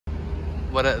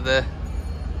We're at the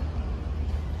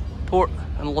port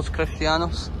in Los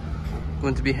Cristianos.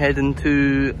 Going to be heading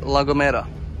to La Gomera.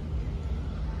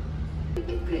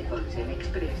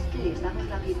 Express, les damos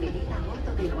la bienvenida a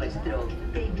bordo de nuestro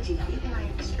Pensilvania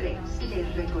Express.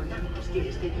 Les recordamos que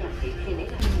este viaje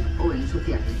genera o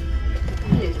ensuciar.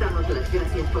 Les damos las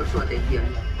gracias por su atención,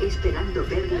 esperando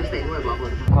verles de nuevo a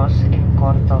bordo. En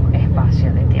corto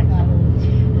espacio de tiempo.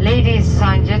 Ladies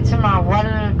and gentlemen,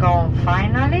 welcome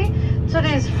finally to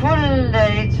this full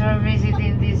day tour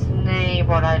visiting this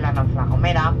neighbor island of La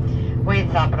Gomera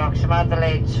with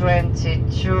approximately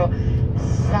 22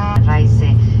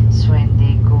 Reise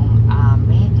Suendegung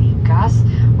Amerikas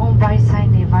und bei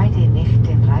seiner Weite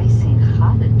nächten Reisen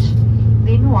halt.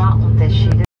 Die nur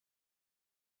Unterschiede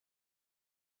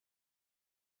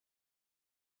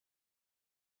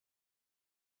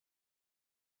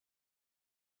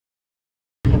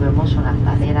vemos unas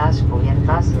laderas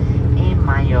cubiertas en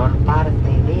mayor parte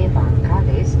de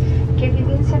bancales que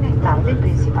evidencian estar de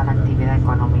principal actividad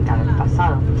económica del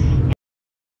pasado.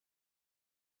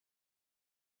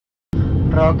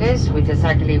 Roques with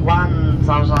exactly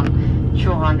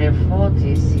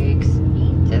 1,246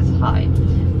 inches high.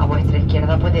 A vuestra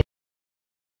izquierda puede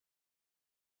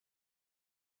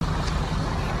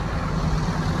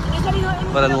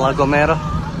We're in La Gomera.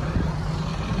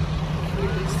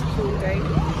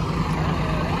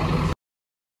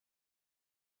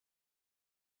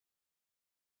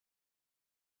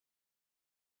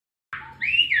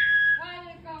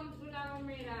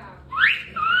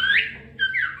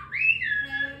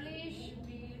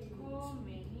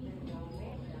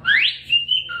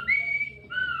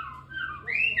 Welcome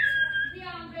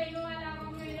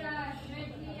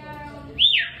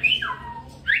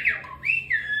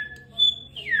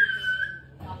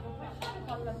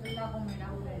to La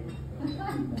Gomera.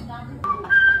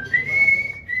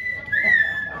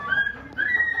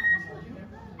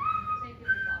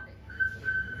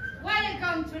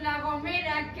 Welcome to La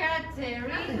Gomera,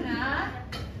 Canary.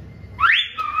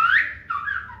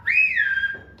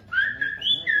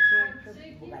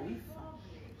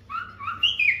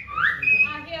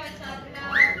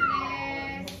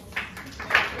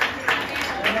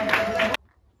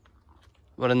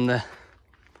 We're in the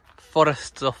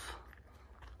forests of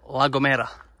La Gomera.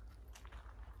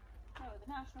 Oh,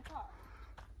 the national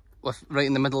park. Right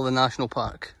in the middle of the national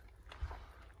park.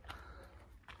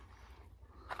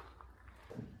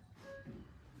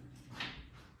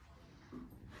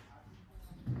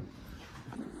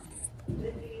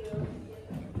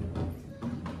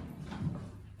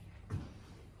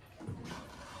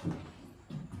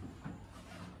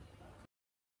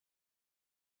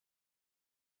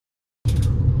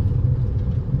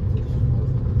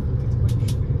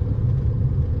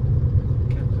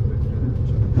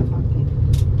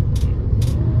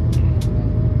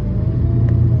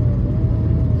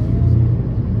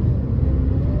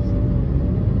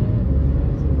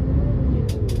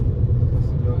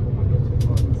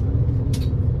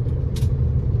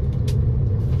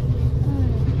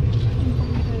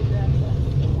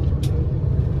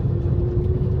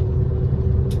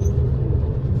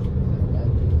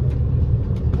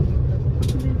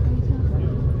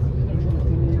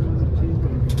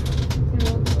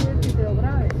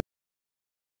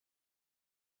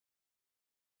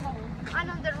 And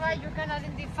on the right, you can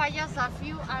identify just a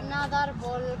few another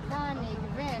volcanic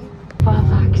vent.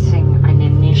 Verwachsen eine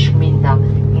nicht minder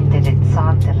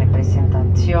interessante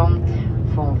Repräsentation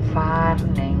von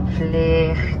Farnen,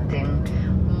 Flechten,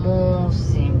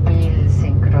 Moosen,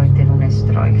 Pilzen, Kräutern und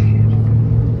Sträuchern.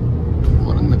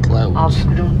 We're in the clouds.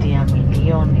 Aufgrund der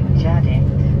Millionen Jahre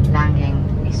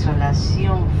langen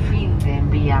Isolation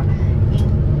finden wir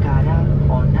in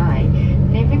Garabonai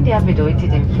neben der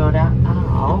bedeutenden Flora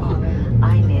auch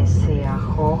eine sehr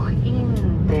hoch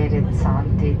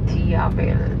interessante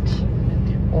Tierwelt.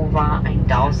 Over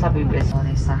 1000 vives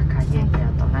de esas calles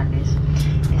peatonales,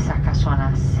 esas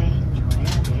casonas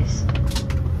señoriales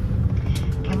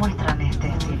que muestran este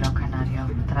estilo canario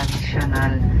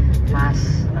tradicional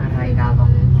más arraigado.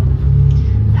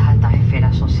 Las altas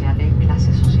esferas sociales,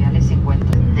 clases sociales se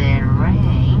encuentran. The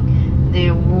rain,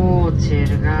 the water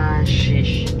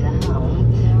gushes down,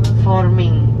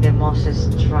 forming the most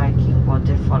striking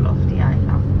waterfall of the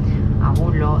island.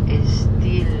 Abulo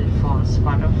still forms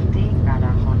part of the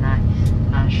Garahonai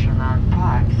National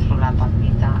Park through la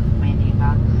Palmita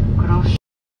Meniga Cross.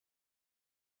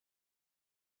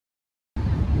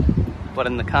 We're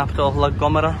in the capital of La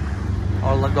Gomera,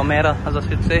 or La Gomera as I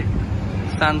should say,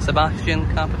 San Sebastian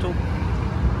capital.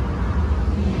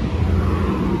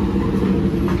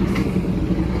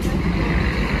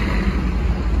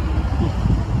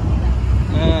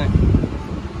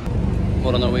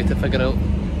 we're on our way to figure out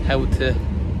how to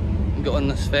get on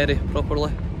this ferry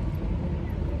properly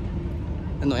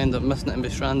and not end up missing it and be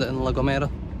stranded in La Gomera.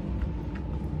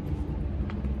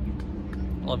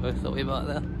 Obviously way back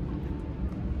there.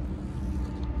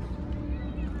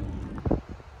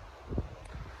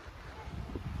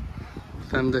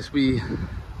 Found this wee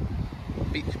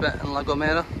beach bit in La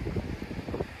Gomera.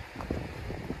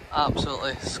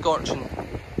 Absolutely scorching.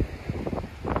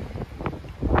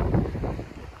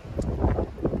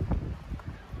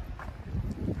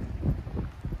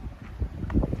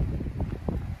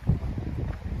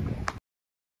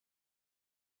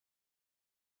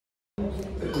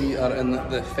 We are in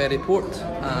the ferry port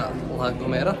at La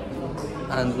Gomera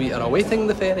and we are awaiting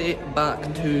the ferry back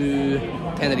to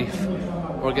Tenerife.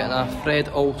 We're getting a Fred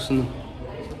Olsen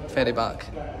ferry back.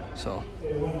 So,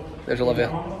 there's Olivia.